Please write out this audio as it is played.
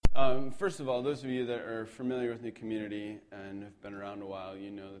First of all, those of you that are familiar with New Community and have been around a while, you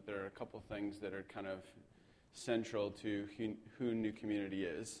know that there are a couple things that are kind of central to who New Community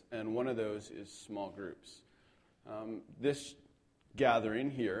is, and one of those is small groups. This gathering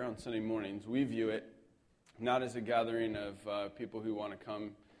here on Sunday mornings, we view it not as a gathering of people who want to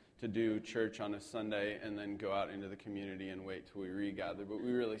come to do church on a Sunday and then go out into the community and wait till we regather, but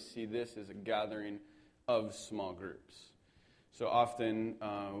we really see this as a gathering of small groups. So often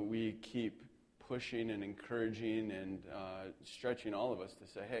we keep pushing and encouraging and stretching all of us to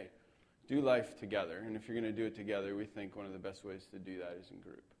say, hey, do life together. And if you're going to do it together, we think one of the best ways to do that is in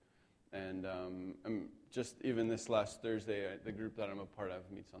group. And just even this last Thursday, the group that I'm a part of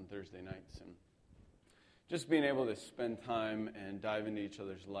meets on Thursday nights. And just being able to spend time and dive into each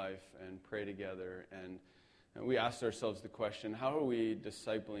other's life and pray together. And we asked ourselves the question, how are we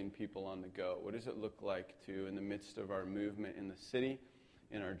discipling people on the go? What does it look like to, in the midst of our movement in the city,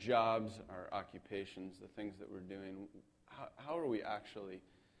 in our jobs, our occupations, the things that we're doing, how are we actually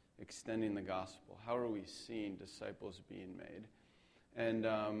extending the gospel? How are we seeing disciples being made? And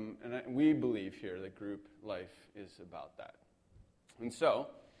we believe here that group life is about that. And so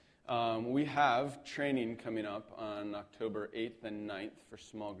we have training coming up on October 8th and 9th for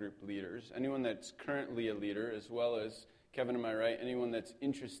small group leaders. Anyone that's currently a leader, as well as, Kevin, am I right? Anyone that's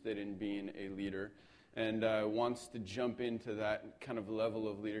interested in being a leader and wants to jump into that kind of level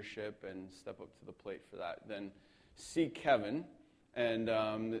of leadership and step up to the plate for that, then see Kevin. And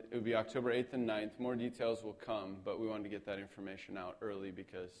it will be October 8th and 9th. More details will come, but we wanted to get that information out early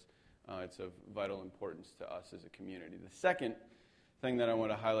because it's of vital importance to us as a community. The second thing that I want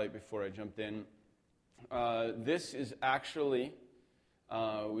to highlight before I jumped in, this is actually,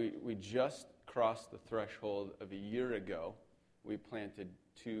 we just crossed the threshold of a year ago. We planted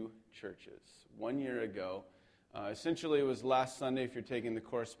 2 churches. 1 year ago, essentially it was last Sunday if you're taking the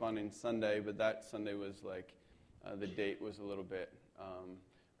corresponding Sunday, but that Sunday was like, the date was a little bit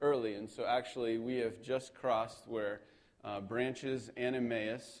early. And so actually we have just crossed where Branches and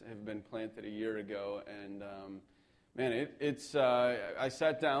Emmaus have been planted a year ago. And man, I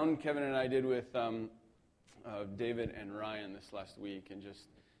sat down, Kevin and I did with David and Ryan this last week, and just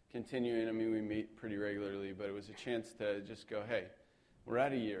continuing. I mean, we meet pretty regularly, but it was a chance to just go, hey, we're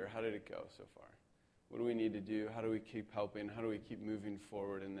at a year. How did it go so far? What do we need to do? How do we keep helping? How do we keep moving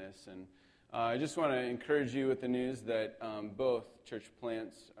forward in this? And I just want to encourage you with the news that both church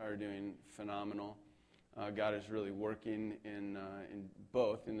plants are doing phenomenal. God is really working in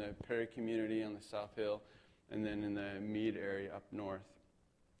both, in the Perry community on the South Hill, and then in the Meade area up north.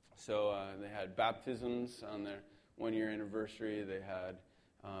 So they had baptisms on their 1-year anniversary. They had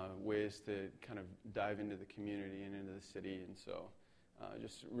ways to kind of dive into the community and into the city. And so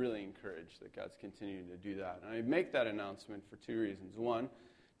just really encouraged that God's continuing to do that. And I make that announcement for 2 reasons. One,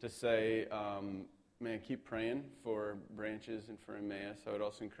 to say, man, keep praying for Branches and for Emmaus. I would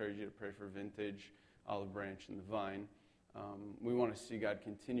also encourage you to pray for Vintage, Olive Branch, and the Vine. We want to see God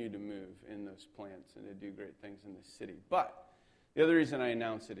continue to move in those plants and to do great things in this city. But the other reason I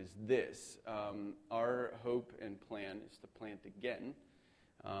announce it is this. Our hope and plan is to plant again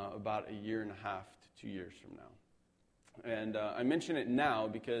about 1.5 years to 2 years from now. And I mention it now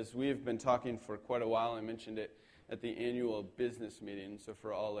because we have been talking for quite a while. I mentioned it at the annual business meeting. So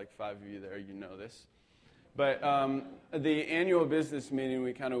for all like 5 of you there, you know this. But at the annual business meeting,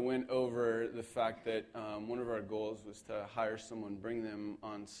 we kind of went over the fact that one of our goals was to hire someone, bring them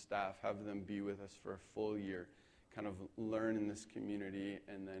on staff, have them be with us for a full year, kind of learn in this community,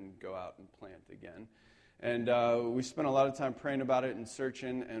 and then go out and plant again. And we spent a lot of time praying about it and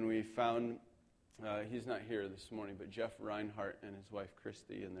searching, and we found, he's not here this morning, but Jeff Reinhardt and his wife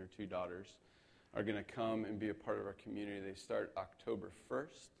Christy and their 2 daughters are going to come and be a part of our community. They start October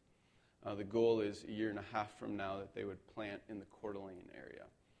 1st. The goal is 1.5 years from now that they would plant in the Coeur d'Alene area.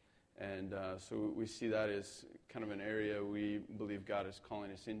 And so we see that as kind of an area we believe God is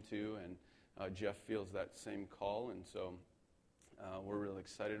calling us into, and Jeff feels that same call, and so we're really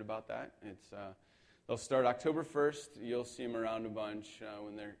excited about that. They'll start October 1st. You'll see them around a bunch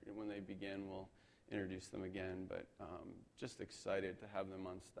when they begin. We'll introduce them again, but just excited to have them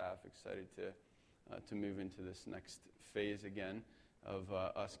on staff, excited to move into this next phase again of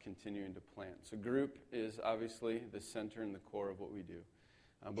us continuing to plant. So group is obviously the center and the core of what we do.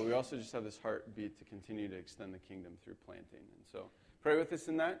 But we also just have this heartbeat to continue to extend the kingdom through planting. And so pray with us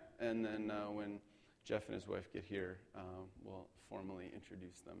in that, and then when Jeff and his wife get here, we'll formally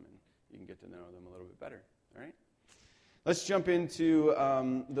introduce them, and you can get to know them a little bit better. All right? Let's jump into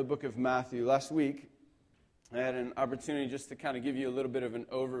the book of Matthew. Last week, I had an opportunity just to kind of give you a little bit of an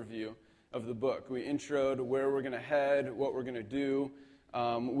overview of the book. We introed where we're going to head, what we're going to do,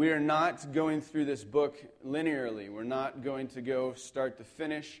 We are not going through this book linearly. We're not going to go start to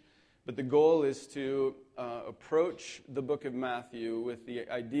finish, but the goal is to approach the book of Matthew with the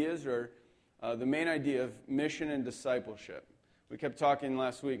ideas or the main idea of mission and discipleship. We kept talking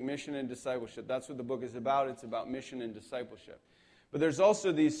last week, mission and discipleship. That's what the book is about. It's about mission and discipleship. But there's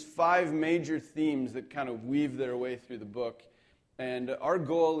also these 5 major themes that kind of weave their way through the book. And our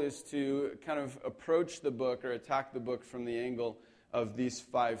goal is to kind of approach the book or attack the book from the angle of these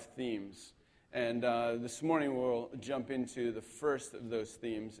 5 themes. And this morning we'll jump into the first of those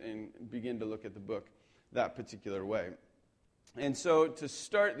themes and begin to look at the book that particular way. And so to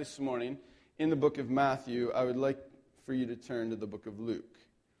start this morning in the book of Matthew, I would like for you to turn to the book of Luke.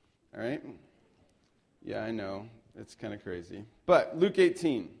 All right? Yeah, I know. It's kind of crazy. But Luke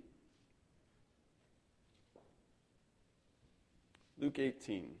 18. Luke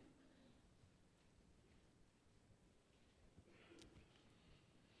 18.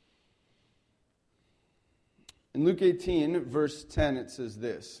 In Luke 18, verse 10, it says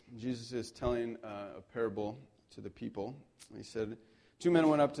this. Jesus is telling a parable to the people. He said, 2 men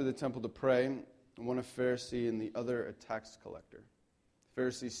went up to the temple to pray, one a Pharisee and the other a tax collector. The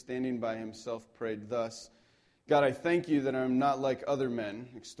Pharisee, standing by himself, prayed thus, God, I thank you that I am not like other men,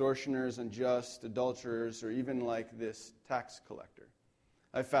 extortioners, unjust, adulterers, or even like this tax collector.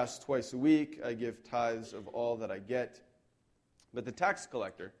 I fast twice a week, I give tithes of all that I get. But the tax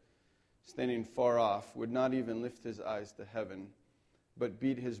collector, standing far off, would not even lift his eyes to heaven, but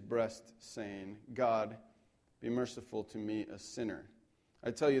beat his breast, saying, God, be merciful to me, a sinner.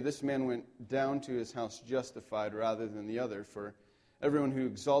 I tell you, this man went down to his house justified rather than the other, for everyone who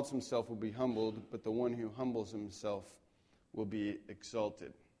exalts himself will be humbled, but the one who humbles himself will be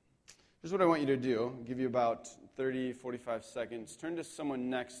exalted. Here's what I want you to do. I'll give you about 30, 45 seconds. Turn to someone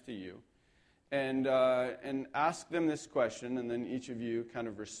next to you and ask them this question, and then each of you kind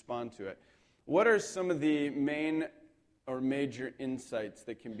of respond to it. What are some of the main or major insights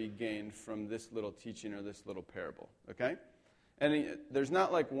that can be gained from this little teaching or this little parable? Okay? And there's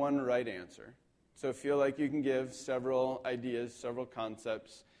not like one right answer. So feel like you can give several ideas, several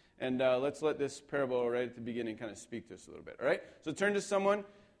concepts, and let's let this parable right at the beginning kind of speak to us a little bit. All right? So turn to someone,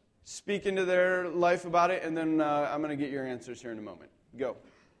 speak into their life about it, and then I'm going to get your answers here in a moment. Go.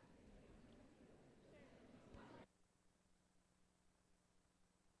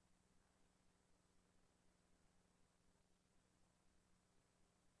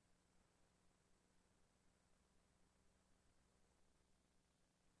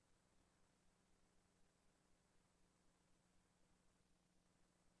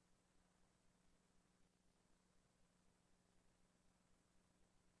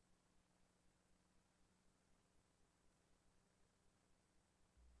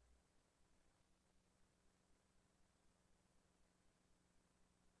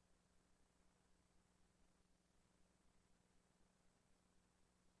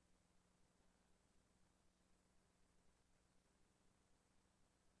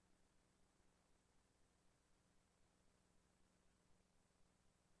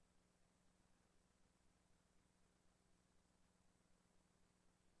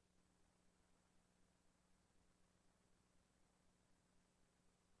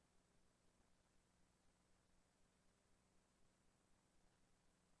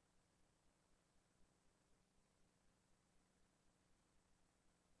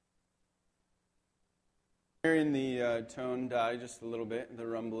 Hearing the tone die just a little bit, the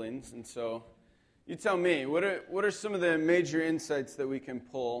rumblings, and so you tell me, what are some of the major insights that we can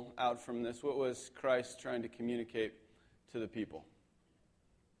pull out from this? What was Christ trying to communicate to the people?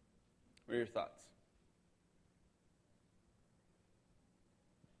 What are your thoughts?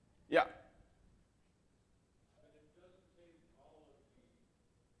 Yeah.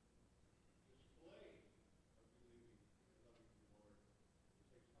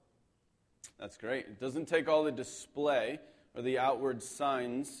 That's great. It doesn't take all the display or the outward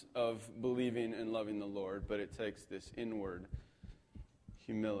signs of believing and loving the Lord, but it takes this inward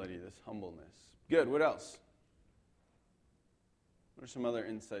humility, this humbleness. Good. What else? What are some other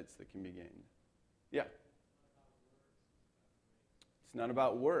insights that can be gained? Yeah. It's not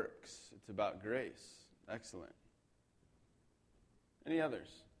about works. It's about grace. Excellent. Any others?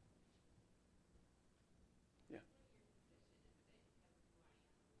 Yeah.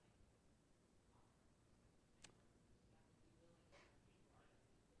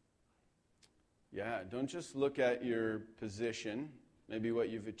 Yeah, don't just look at your position, maybe what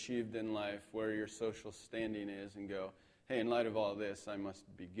you've achieved in life, where your social standing is, and go, hey, in light of all this, I must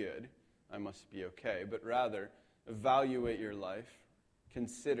be good. I must be okay. But rather, evaluate your life,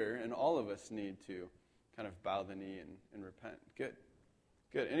 consider, and all of us need to kind of bow the knee and repent. Good.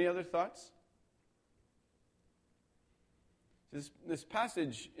 Good. Any other thoughts? This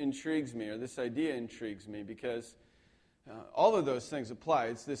passage intrigues me, or this idea intrigues me, because all of those things apply.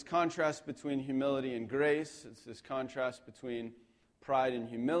 It's this contrast between humility and grace. It's this contrast between pride and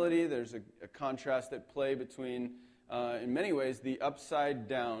humility. There's a contrast at play between, in many ways, the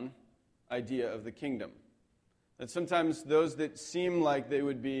upside-down idea of the kingdom. That sometimes those that seem like they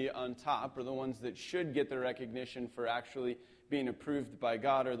would be on top, or the ones that should get the recognition for actually being approved by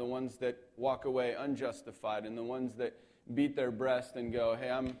God, are the ones that walk away unjustified, and the ones that beat their breast and go, hey,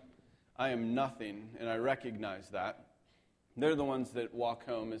 I am nothing, and I recognize that. They're the ones that walk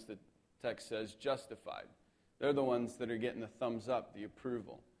home, as the text says, justified. They're the ones that are getting the thumbs up, the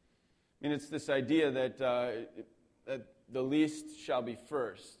approval. I mean, it's this idea that the least shall be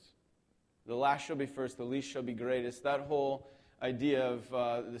first. The last shall be first, the least shall be greatest. That whole idea of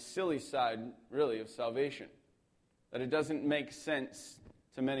the silly side, really, of salvation. That it doesn't make sense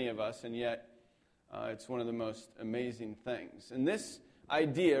to many of us, and yet it's one of the most amazing things. And this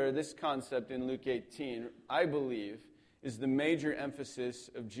idea, or this concept in Luke 18, I believe, is the major emphasis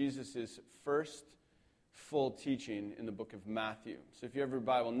of Jesus' first full teaching in the book of Matthew. So if you have your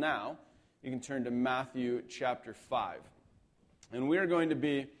Bible now, you can turn to Matthew chapter 5. And we are going to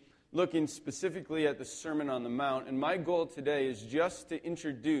be looking specifically at the Sermon on the Mount. And my goal today is just to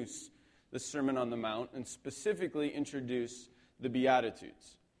introduce the Sermon on the Mount and specifically introduce the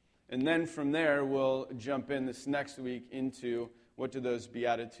Beatitudes. And then from there, we'll jump in this next week into what do those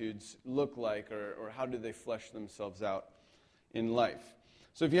Beatitudes look like, or how do they flesh themselves out in life.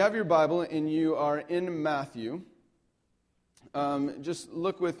 So if you have your Bible and you are in Matthew, just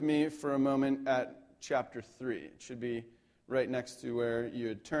look with me for a moment at chapter 3. It should be right next to where you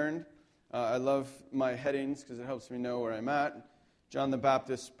had turned. I love my headings because it helps me know where I'm at. John the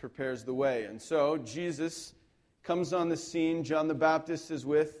Baptist prepares the way. And so Jesus comes on the scene. John the Baptist is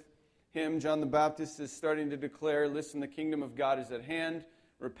with him. John the Baptist is starting to declare, listen, the kingdom of God is at hand.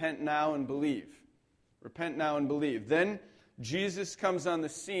 Repent now and believe. Repent now and believe. Then Jesus comes on the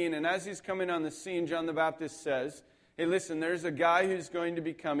scene, and as he's coming on the scene, John the Baptist says, hey, listen, there's a guy who's going to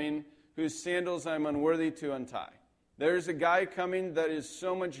be coming whose sandals I'm unworthy to untie. There's a guy coming that is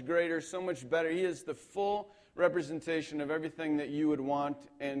so much greater, so much better. He is the full representation of everything that you would want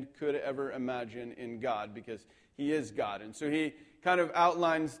and could ever imagine in God, because he is God. And so he kind of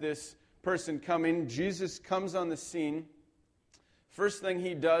outlines this person coming. Jesus comes on the scene. First thing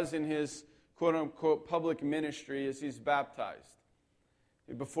he does in his quote-unquote public ministry is he's baptized.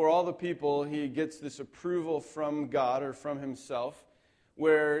 Before all the people, he gets this approval from God or from himself,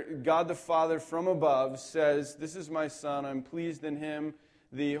 where God the Father from above says, this is my Son, I'm pleased in him.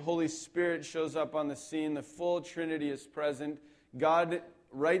 The Holy Spirit shows up on the scene. The full Trinity is present. God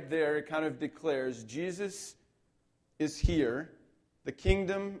right there kind of declares, Jesus is here, the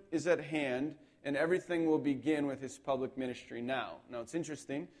kingdom is at hand, and everything will begin with his public ministry now. Now it's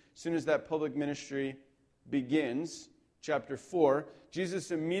interesting, as soon as that public ministry begins, chapter 4,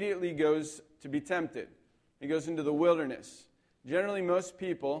 Jesus immediately goes to be tempted. He goes into the wilderness. Generally, most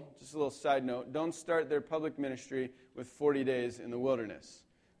people, just a little side note, don't start their public ministry with 40 days in the wilderness.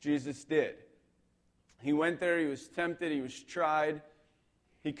 Jesus did. He went there, he was tempted, he was tried.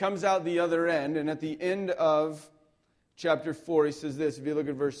 He comes out the other end, and at the end of chapter 4, he says this, if you look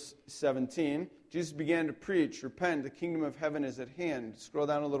at verse 17, Jesus began to preach, repent, the kingdom of heaven is at hand. Scroll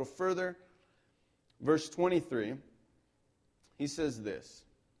down a little further. Verse 23, he says this,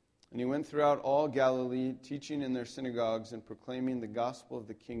 and he went throughout all Galilee, teaching in their synagogues and proclaiming the gospel of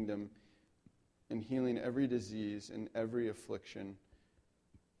the kingdom and healing every disease and every affliction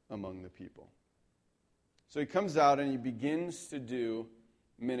among the people. So he comes out and he begins to do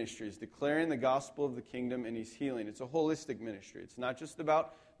ministries, declaring the gospel of the kingdom, and he's healing. It's a holistic ministry. It's not just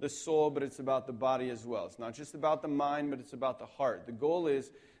about the soul, but it's about the body as well. It's not just about the mind, but it's about the heart. The goal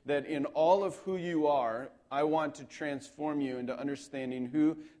is that in all of who you are, I want to transform you into understanding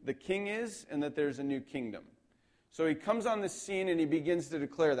who the king is and that there's a new kingdom. So he comes on the scene and he begins to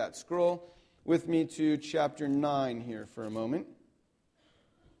declare that. Scroll with me to chapter 9 here for a moment.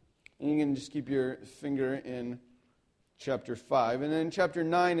 And you can just keep your finger in chapter 5. And then in chapter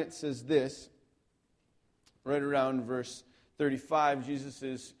 9 it says this, right around verse 35, Jesus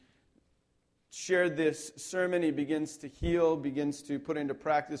has shared this sermon. He begins to heal, begins to put into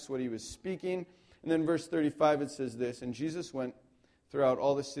practice what he was speaking. And then verse 35 it says this, and Jesus went throughout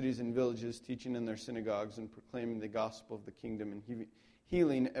all the cities and villages, teaching in their synagogues and proclaiming the gospel of the kingdom and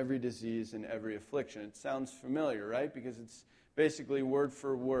healing every disease and every affliction. It sounds familiar, right? Because it's basically word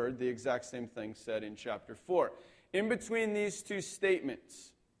for word the exact same thing said in chapter 4. In between these two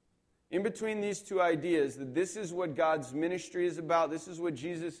statements, In between these two ideas, that this is what God's ministry is about, this is what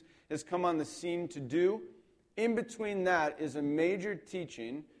Jesus has come on the scene to do, in between that is a major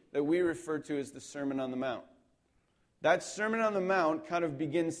teaching that we refer to as the Sermon on the Mount. That Sermon on the Mount kind of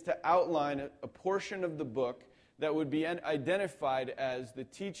begins to outline a portion of the book that would be identified as the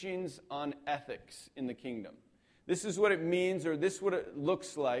teachings on ethics in the kingdom. This is what it means, or this is what it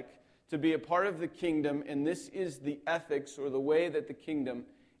looks like to be a part of the kingdom, and this is the ethics or the way that the kingdom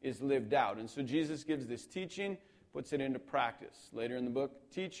is lived out. And so Jesus gives this teaching, puts it into practice. Later in the book,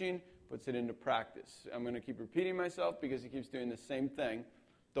 teaching, puts it into practice. I'm going to keep repeating myself because he keeps doing the same thing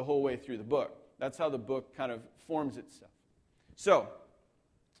the whole way through the book. That's how the book kind of forms itself. So,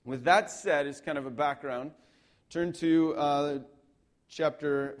 with that said, as kind of a background, turn to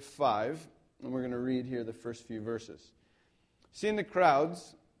chapter 5, and we're going to read here the first few verses. Seeing the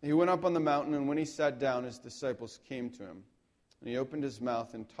crowds, he went up on the mountain, and when he sat down, his disciples came to him. And he opened his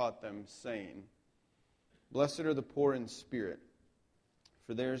mouth and taught them, saying, Blessed are the poor in spirit,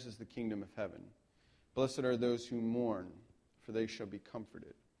 for theirs is the kingdom of heaven. Blessed are those who mourn, for they shall be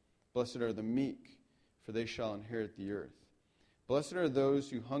comforted. Blessed are the meek, for they shall inherit the earth. Blessed are those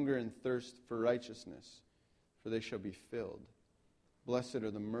who hunger and thirst for righteousness, for they shall be filled. Blessed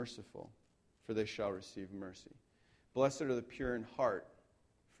are the merciful, for they shall receive mercy. Blessed are the pure in heart,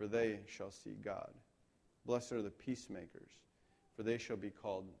 for they shall see God. Blessed are the peacemakers, for they shall be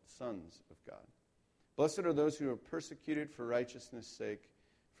called sons of God. Blessed are those who are persecuted for righteousness' sake,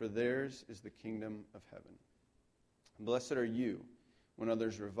 for theirs is the kingdom of heaven. Blessed are you when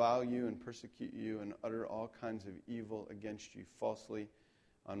others revile you and persecute you and utter all kinds of evil against you falsely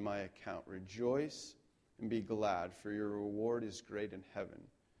on my account. Rejoice and be glad, for your reward is great in heaven.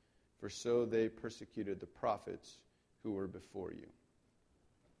 For so they persecuted the prophets who were before you.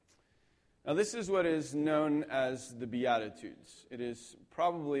 Now, this is what is known as the Beatitudes. It is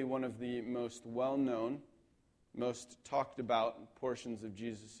probably one of the most well-known, most talked about portions of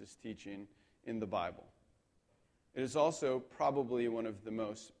Jesus' teaching in the Bible. It is also probably one of the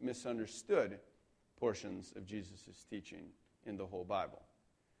most misunderstood portions of Jesus' teaching in the whole Bible.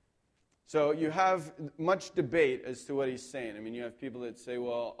 So you have much debate as to what he's saying. I mean, you have people that say,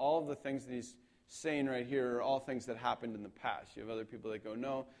 well, all of the things that he's saying right here are all things that happened in the past. You have other people that go,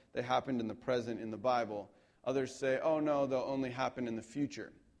 no, they happened in the present in the Bible. Others say, oh, no, they'll only happen in the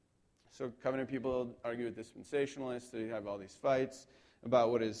future. So covenant people argue with dispensationalists. They have all these fights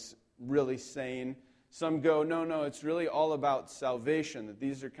about what is really saying. Some go, no, it's really all about salvation, that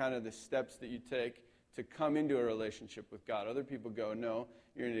these are kind of the steps that you take to come into a relationship with God. Other people go, no,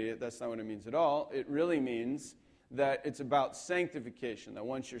 you're an idiot. That's not what it means at all. It really means that it's about sanctification, that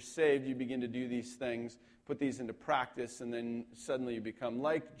once you're saved, you begin to do these things, put these into practice, and then suddenly you become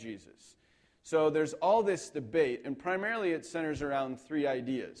like Jesus. So there's all this debate, and primarily it centers around three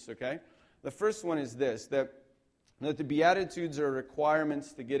ideas, okay? The first one is this, that the Beatitudes are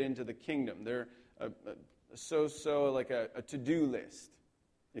requirements to get into the kingdom. They're like a to-do list,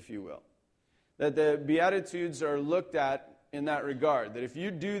 if you will. That the Beatitudes are looked at in that regard, that if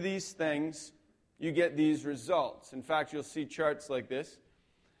you do these things, you get these results. In fact, you'll see charts like this.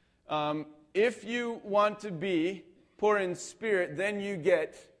 If you want to be poor in spirit, then you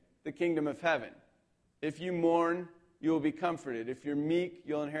get the kingdom of heaven. If you mourn, you will be comforted. If you're meek,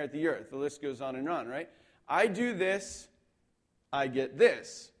 you'll inherit the earth. The list goes on, right? I do this, I get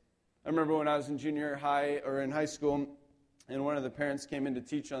this. I remember when I was in junior high or in high school, and one of the parents came in to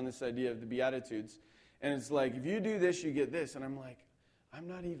teach on this idea of the Beatitudes. And it's like, if you do this, you get this. And I'm like, I'm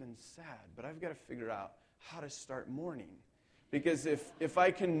not even sad, but I've got to figure out how to start mourning. Because if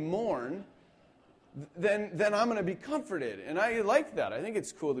I can mourn, then I'm going to be comforted. And I like that. I think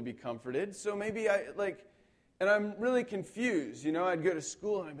it's cool to be comforted. So maybe and I'm really confused. You know, I'd go to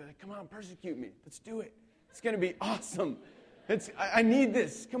school and I'd be like, come on, persecute me. Let's do it. It's going to be awesome. I need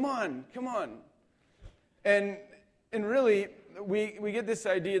this. Come on. And really, we get this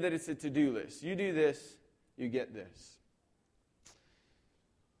idea that it's a to-do list. You do this, you get this.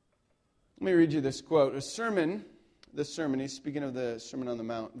 Let me read you this quote. This sermon, he's speaking of the Sermon on the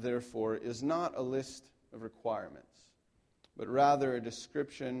Mount, therefore, is not a list of requirements, but rather a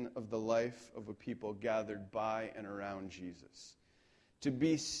description of the life of a people gathered by and around Jesus. To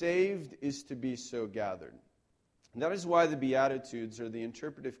be saved is to be so gathered. And that is why the Beatitudes are the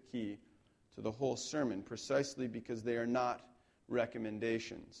interpretive key to the whole sermon, precisely because they are not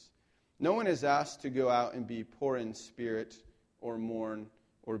recommendations. No one is asked to go out and be poor in spirit or mourn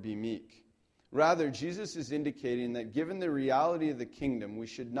or be meek. Rather, Jesus is indicating that given the reality of the kingdom, we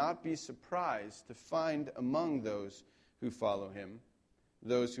should not be surprised to find among those who follow him,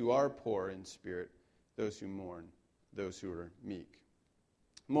 those who are poor in spirit, those who mourn, those who are meek.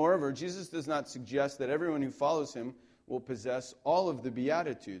 Moreover, Jesus does not suggest that everyone who follows him will possess all of the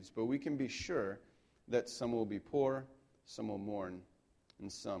Beatitudes, but we can be sure that some will be poor, some will mourn,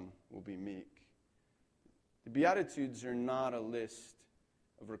 and some will be meek. The Beatitudes are not a list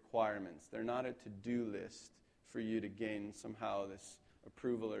of requirements. They're not a to-do list for you to gain somehow this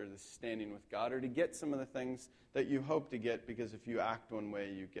approval or this standing with God, or to get some of the things that you hope to get, because if you act one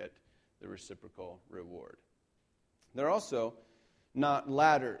way, you get the reciprocal reward. They're also not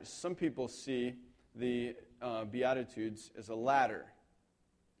ladders. Some people see the Beatitudes as a ladder.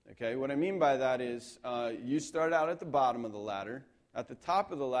 Okay, what I mean by that is you start out at the bottom of the ladder. At the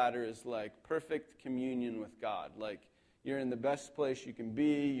top of the ladder is like perfect communion with God. Like you're in the best place you can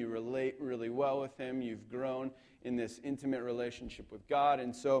be. You relate really well with him. You've grown in this intimate relationship with God.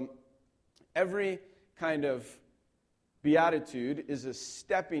 And so every kind of beatitude is a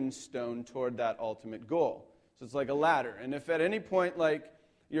stepping stone toward that ultimate goal. So it's like a ladder. And if at any point, like,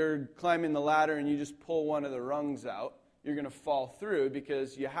 you're climbing the ladder and you just pull one of the rungs out, you're going to fall through,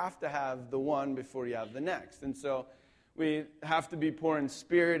 because you have to have the one before you have the next. And so we have to be poor in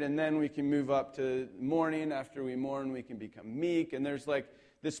spirit, and then we can move up to mourning. After we mourn, we can become meek. And there's like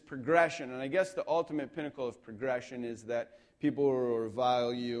this progression. And I guess the ultimate pinnacle of progression is that people will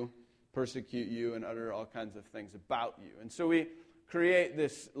revile you, persecute you, and utter all kinds of things about you. And so we create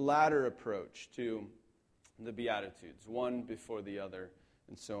this ladder approach to the Beatitudes, one before the other,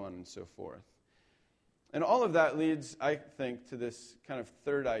 and so on and so forth. And all of that leads, I think, to this kind of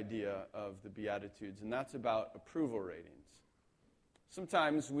third idea of the Beatitudes, and that's about approval ratings.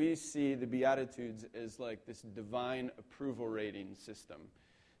 Sometimes we see the Beatitudes as like this divine approval rating system,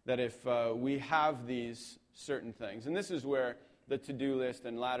 that if we have these certain things, and this is where the to-do list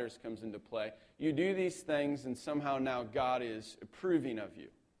and ladders comes into play. You do these things, and somehow now God is approving of you.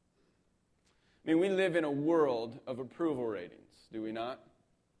 I mean, we live in a world of approval ratings, do we not?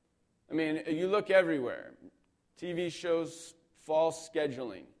 I mean, you look everywhere. TV shows false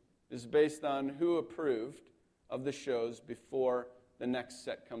scheduling is based on who approved of the shows before the next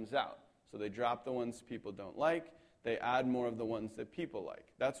set comes out. So they drop the ones people don't like. They add more of the ones that people like.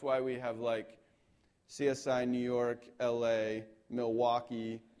 That's why we have like CSI New York, LA,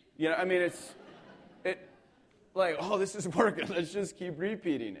 Milwaukee. You know, I mean, it's like, oh, this is working. Let's just keep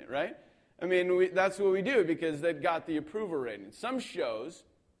repeating it, right? I mean, that's what we do, because they've got the approval ratings. Some shows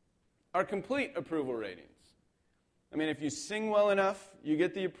are complete approval ratings. I mean, if you sing well enough, you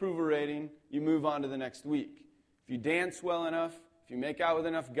get the approval rating, you move on to the next week. If you dance well enough, if you make out with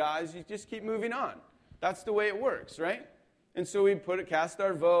enough guys, you just keep moving on. That's the way it works, right? And so we cast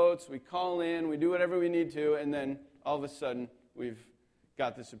our votes, we call in, we do whatever we need to, and then all of a sudden we've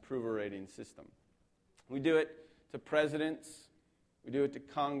got this approval rating system. We do it to presidents, we do it to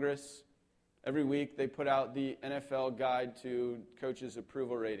Congress. Every week they put out the NFL guide to coaches'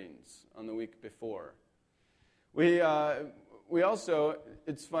 approval ratings on the week before. We also,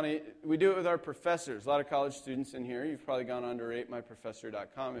 it's funny, we do it with our professors. A lot of college students in here, you've probably gone on to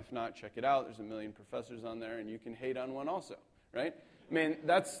ratemyprofessor.com. If not, check it out. There's a million professors on there, and you can hate on one also, right? I mean,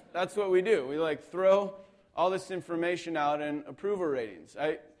 that's what we do. We like throw all this information out in approval ratings.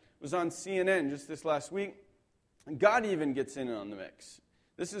 I was on CNN just this last week, and God even gets in on the mix.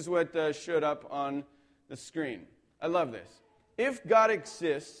 This is what showed up on the screen. I love this. If God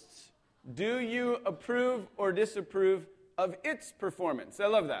exists, do you approve or disapprove of its performance? I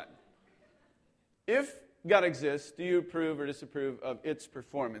love that. If God exists, do you approve or disapprove of its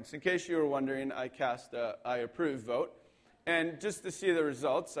performance? In case you were wondering, I cast a I approve vote. And just to see the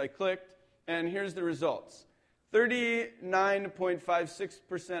results, I clicked, and here's the results.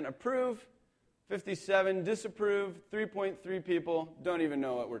 39.56% approve, 57 disapprove, 3.3 people don't even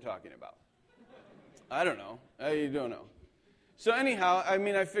know what we're talking about. I don't know. I don't know. So anyhow, I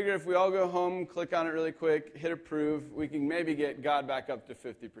mean, I figure if we all go home, click on it really quick, hit approve, we can maybe get God back up to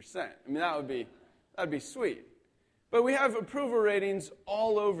 50%. I mean, that'd be sweet. But we have approval ratings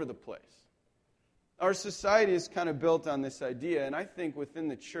all over the place. Our society is kind of built on this idea, and I think within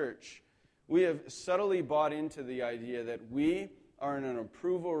the church, we have subtly bought into the idea that we are in an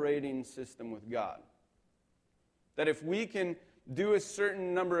approval rating system with God. That if we can do a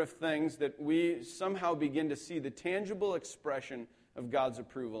certain number of things, that we somehow begin to see the tangible expression of God's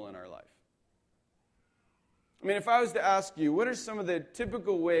approval in our life. I mean, if I was to ask you, what are some of the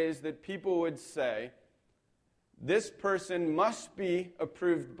typical ways that people would say, this person must be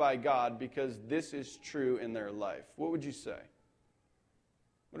approved by God because this is true in their life? What would you say?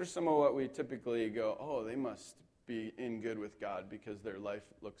 What are some of what we typically go, oh, they must be in good with God because their life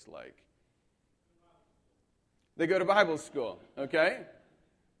looks like? They go to Bible school, okay?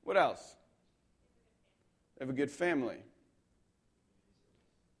 What else? They have a good family.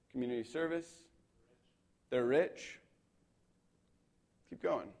 Community service. They're rich. Keep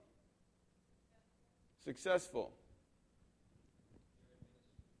going. Successful.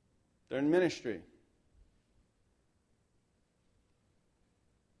 They're in ministry.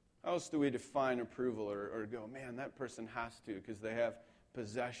 How else do we define approval or go, man, that person has to because they have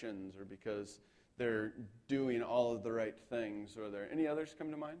possessions or because they're doing all of the right things? Or are there any others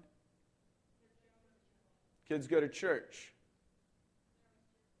come to mind? Kids go to church.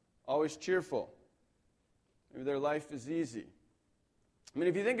 Always cheerful. Maybe their life is easy. I mean,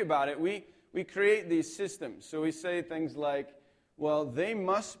 if you think about it, we create these systems. So we say things like, well, they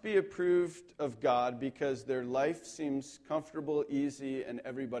must be approved of God because their life seems comfortable, easy, and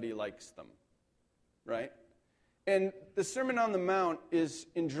everybody likes them. Right? And the Sermon on the Mount is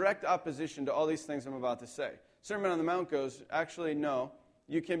in direct opposition to all these things I'm about to say. Sermon on the Mount goes, actually, no,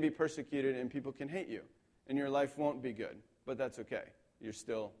 you can be persecuted and people can hate you. And your life won't be good. But that's okay. You're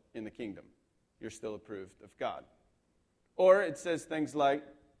still in the kingdom. You're still approved of God. Or it says things like,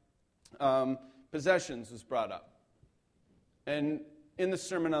 possessions was brought up. And in the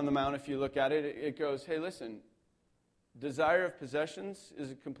Sermon on the Mount, if you look at it, it goes, hey, listen, desire of possessions is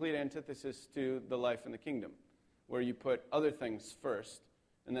a complete antithesis to the life in the kingdom, where you put other things first,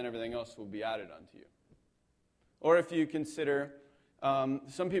 and then everything else will be added onto you. Or if you consider,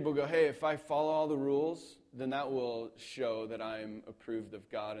 some people go, hey, if I follow all the rules, then that will show that I'm approved of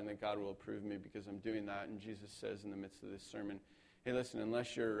God and that God will approve me because I'm doing that. And Jesus says in the midst of this sermon, hey, listen,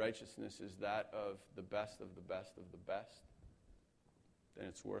 unless your righteousness is that of the best of the best of the best, then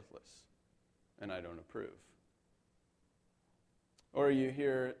it's worthless, and I don't approve. Or you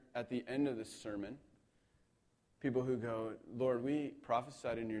hear at the end of this sermon, people who go, Lord, we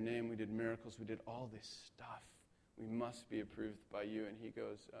prophesied in your name, we did miracles, we did all this stuff. We must be approved by you. And he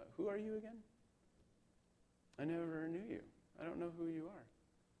goes, who are you again? I never knew you. I don't know who you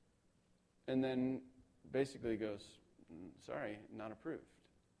are. And then basically goes, sorry, not approved.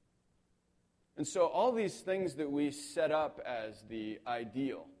 And so all these things that we set up as the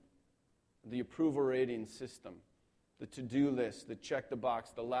ideal, the approval rating system, the to-do list, the check the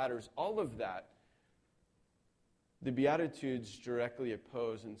box, the ladders, all of that, the Beatitudes directly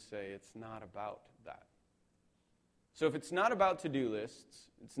oppose and say it's not about that. So if it's not about to-do lists,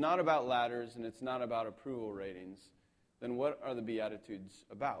 it's not about ladders, and it's not about approval ratings, then what are the Beatitudes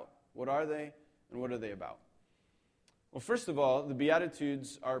about? What are they, and what are they about? Well, first of all, the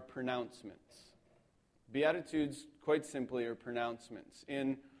Beatitudes are pronouncements. Beatitudes, quite simply, are pronouncements.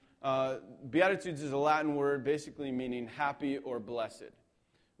 Beatitudes is a Latin word basically meaning happy or blessed.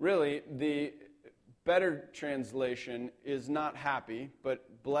 Really, the better translation is not happy,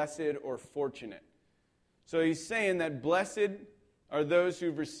 but blessed or fortunate. So he's saying that blessed are those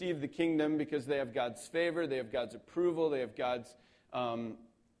who've received the kingdom because they have God's favor, they have God's approval, they have God's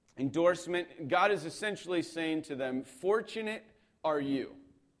endorsement. God is essentially saying to them, fortunate are you.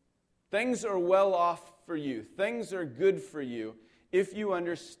 Things are well off for you. Things are good for you if you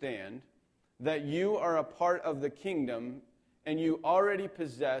understand that you are a part of the kingdom and you already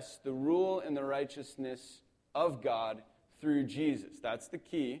possess the rule and the righteousness of God through Jesus. That's the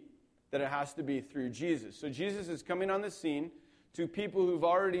key, that it has to be through Jesus. So Jesus is coming on the scene to people who've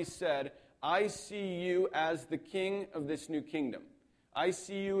already said, I see you as the king of this new kingdom. I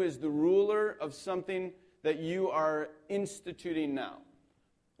see you as the ruler of something that you are instituting now.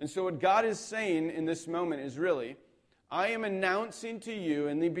 And so what God is saying in this moment is really, I am announcing to you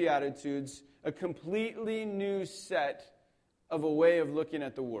in the Beatitudes a completely new set of a way of looking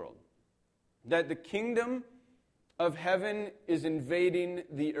at the world. That the kingdom of heaven is invading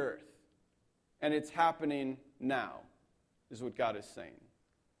the earth. And it's happening now, is what God is saying.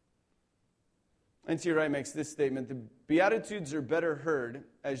 N.T. Wright makes this statement: the Beatitudes are better heard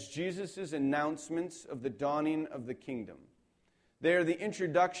as Jesus' announcements of the dawning of the kingdom. They are the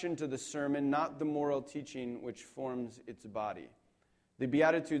introduction to the sermon, not the moral teaching which forms its body. The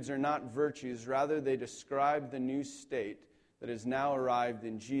Beatitudes are not virtues, rather they describe the new state that has now arrived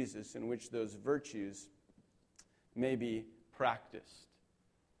in Jesus, in which those virtues may be practiced.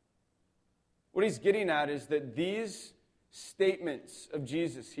 What he's getting at is that these statements of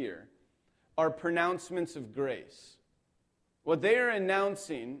Jesus here are pronouncements of grace. What they are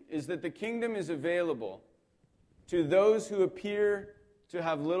announcing is that the kingdom is available to those who appear to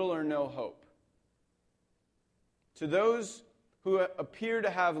have little or no hope. To those who appear to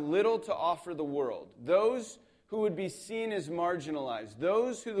have little to offer the world. Those who would be seen as marginalized.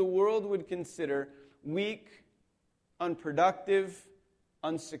 Those who the world would consider weak, unproductive,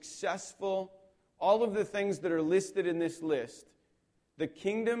 unsuccessful. All of the things that are listed in this list. The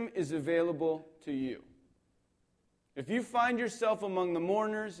kingdom is available to you. If you find yourself among the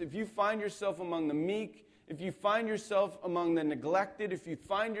mourners, if you find yourself among the meek, if you find yourself among the neglected, if you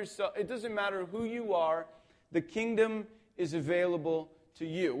find yourself, it doesn't matter who you are, the kingdom is available to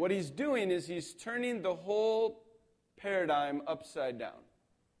you. What he's doing is he's turning the whole paradigm upside down.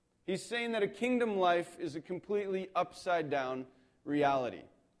 He's saying that a kingdom life is a completely upside down reality.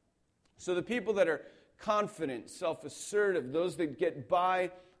 So the people that are confident, self-assertive, those that get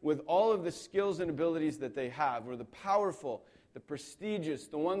by with all of the skills and abilities that they have, or the powerful, the prestigious,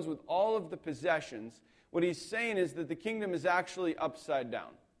 the ones with all of the possessions, what he's saying is that the kingdom is actually upside down.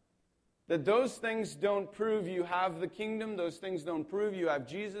 That those things don't prove you have the kingdom, those things don't prove you have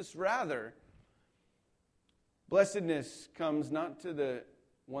Jesus. Rather, blessedness comes not to the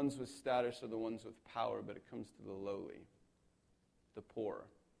ones with status or the ones with power, but it comes to the lowly, the poor,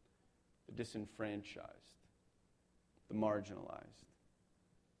 the disenfranchised, the marginalized.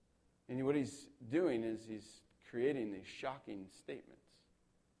 And what he's doing is he's creating these shocking statements.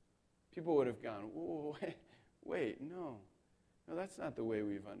 People would have gone, whoa, wait, no, that's not the way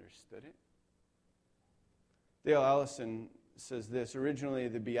we've understood it. Dale Allison says this: originally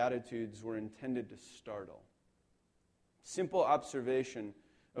the Beatitudes were intended to startle. Simple observation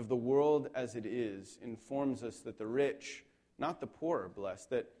of the world as it is informs us that the rich, not the poor, are blessed,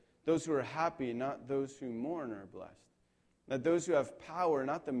 that those who are happy, not those who mourn, are blessed, that those who have power,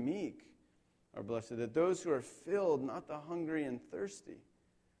 not the meek, are blessed, that those who are filled, not the hungry and thirsty,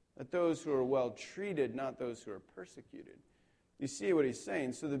 that those who are well treated, not those who are persecuted. You see what he's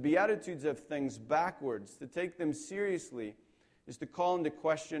saying? So the Beatitudes have things backwards. To take them seriously is to call into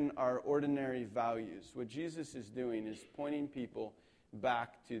question our ordinary values. What Jesus is doing is pointing people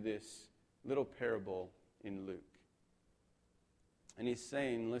back to this little parable in Luke. And he's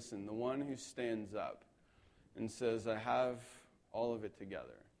saying, listen, the one who stands up and says, I have all of it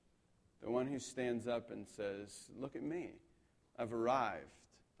together. The one who stands up and says, look at me. I've arrived.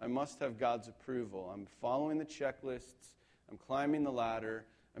 I must have God's approval. I'm following the checklists. I'm climbing the ladder.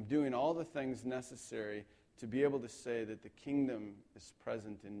 I'm doing all the things necessary to be able to say that the kingdom is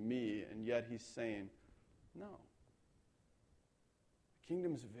present in me. And yet he's saying, no. The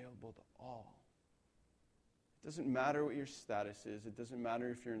kingdom is available to all. It doesn't matter what your status is. It doesn't matter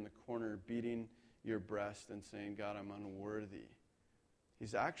if you're in the corner beating your breast and saying, God, I'm unworthy.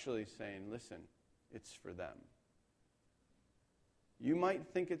 He's actually saying, listen, it's for them. You might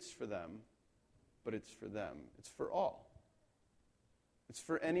think it's for them, but it's for them. It's for all. It's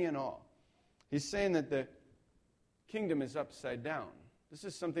for any and all. He's saying that the kingdom is upside down. This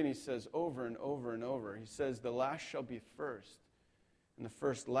is something he says over and over and over. He says, the last shall be first, and the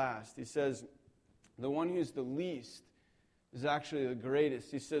first last. He says, the one who's the least is actually the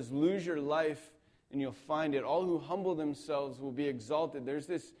greatest. He says, lose your life and you'll find it. All who humble themselves will be exalted. There's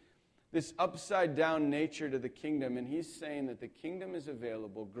this upside down nature to the kingdom, and he's saying that the kingdom is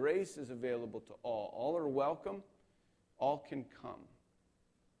available. Grace is available to all. All are welcome. All can come.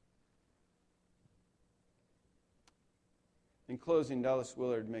 In closing, Dallas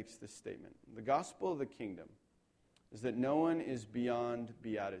Willard makes this statement: the gospel of the kingdom is that no one is beyond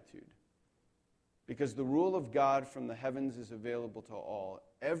beatitude, because the rule of God from the heavens is available to all.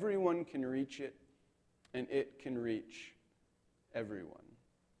 Everyone can reach it, and it can reach everyone.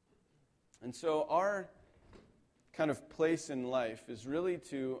 And so our kind of place in life is really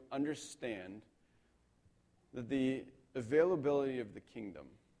to understand that the availability of the kingdom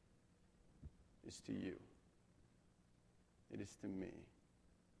is to you. It is to me,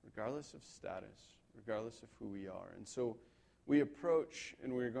 regardless of status, regardless of who we are. And so we approach,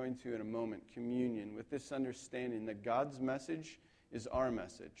 and we're going to in a moment, communion with this understanding that God's message is our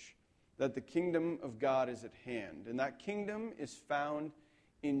message, that the kingdom of God is at hand, and that kingdom is found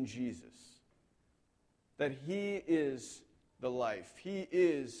in Jesus, that he is the life. He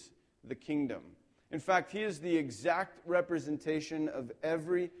is the kingdom. In fact, he is the exact representation of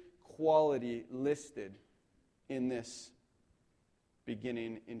every quality listed in this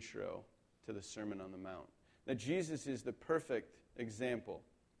beginning intro to the Sermon on the Mount. That Jesus is the perfect example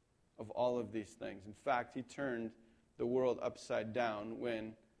of all of these things. In fact, he turned the world upside down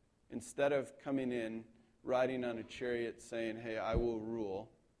when, instead of coming in, riding on a chariot saying, hey, I will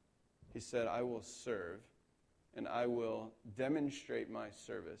rule, he said, I will serve, and I will demonstrate my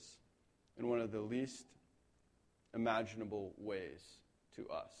service in one of the least imaginable ways to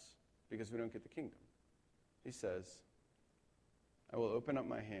us, because we don't get the kingdom. He says, I will open up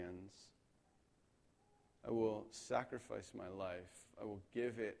my hands. I will sacrifice my life. I will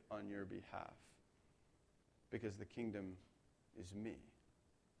give it on your behalf, because the kingdom is me.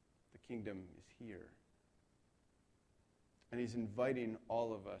 The kingdom is here. And he's inviting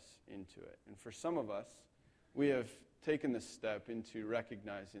all of us into it. And for some of us, we have taken the step into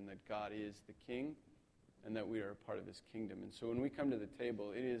recognizing that God is the King and that we are a part of his kingdom. And so when we come to the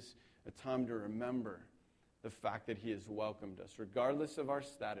table, it is a time to remember the fact that he has welcomed us. Regardless of our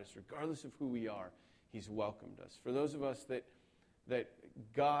status, regardless of who we are, he's welcomed us. For those of us that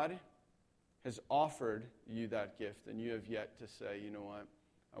God has offered you that gift and you have yet to say, you know what,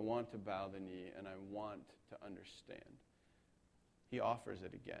 I want to bow the knee and I want to understand. He offers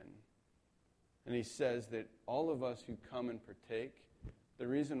it again. And he says that all of us who come and partake, the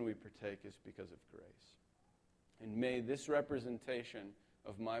reason we partake is because of grace. And may this representation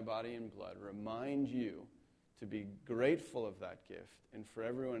of my body and blood remind you to be grateful of that gift. And for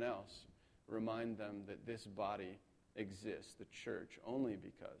everyone else, remind them that this body exists, the church, only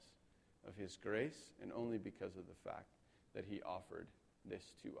because of his grace and only because of the fact that he offered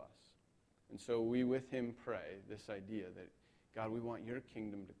this to us. And so we with him pray this idea that, God, we want your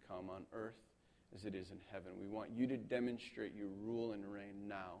kingdom to come on earth as it is in heaven. We want you to demonstrate your rule and reign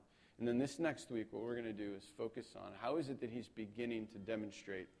now. And then this next week, what we're going to do is focus on how is it that he's beginning to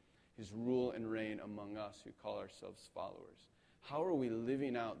demonstrate his rule and reign among us who call ourselves followers. How are we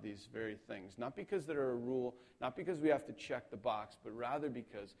living out these very things? Not because they're a rule, not because we have to check the box, but rather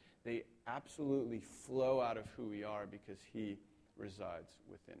because they absolutely flow out of who we are because he resides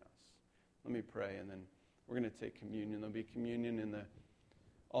within us. Let me pray, and then we're going to take communion. There'll be communion in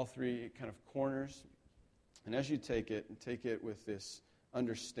all three kind of corners. And as you take it with this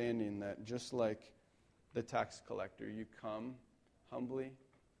understanding that just like the tax collector, you come humbly,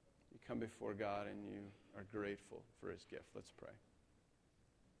 you come before God, and you are grateful for his gift. Let's pray.